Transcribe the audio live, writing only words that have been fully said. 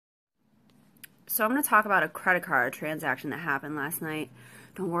So I'm going to talk about a credit card transaction that happened last night.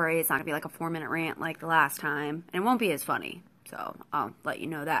 Don't worry, it's not going to be like a 4-minute rant like the last time. And it won't be as funny. So I'll let you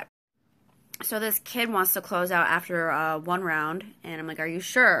know that. So this kid wants to close out after one round. And I'm like, are you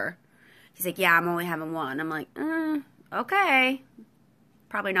sure? He's like, yeah, I'm only having one. I'm like, okay.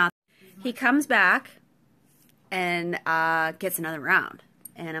 Probably not. He comes back and gets another round.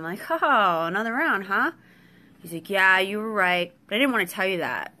 And I'm like, oh, another round, huh? He's like, yeah, you were right. But I didn't want to tell you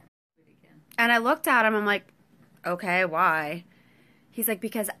that. And I looked at him, I'm like, okay, why? He's like,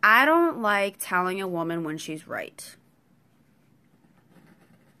 because I don't like telling a woman when she's right.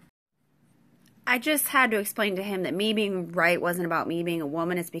 I just had to explain to him that me being right wasn't about me being a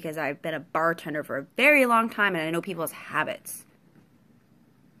woman. It's because I've been a bartender for a very long time and I know people's habits.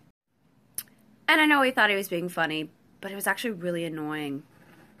 And I know he thought he was being funny, but it was actually really annoying.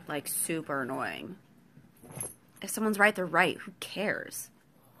 Like, super annoying. If someone's right, they're right. Who cares?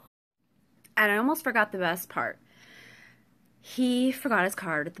 And I almost forgot the best part. He forgot his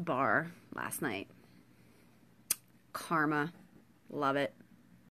card at the bar last night. Karma. Love it.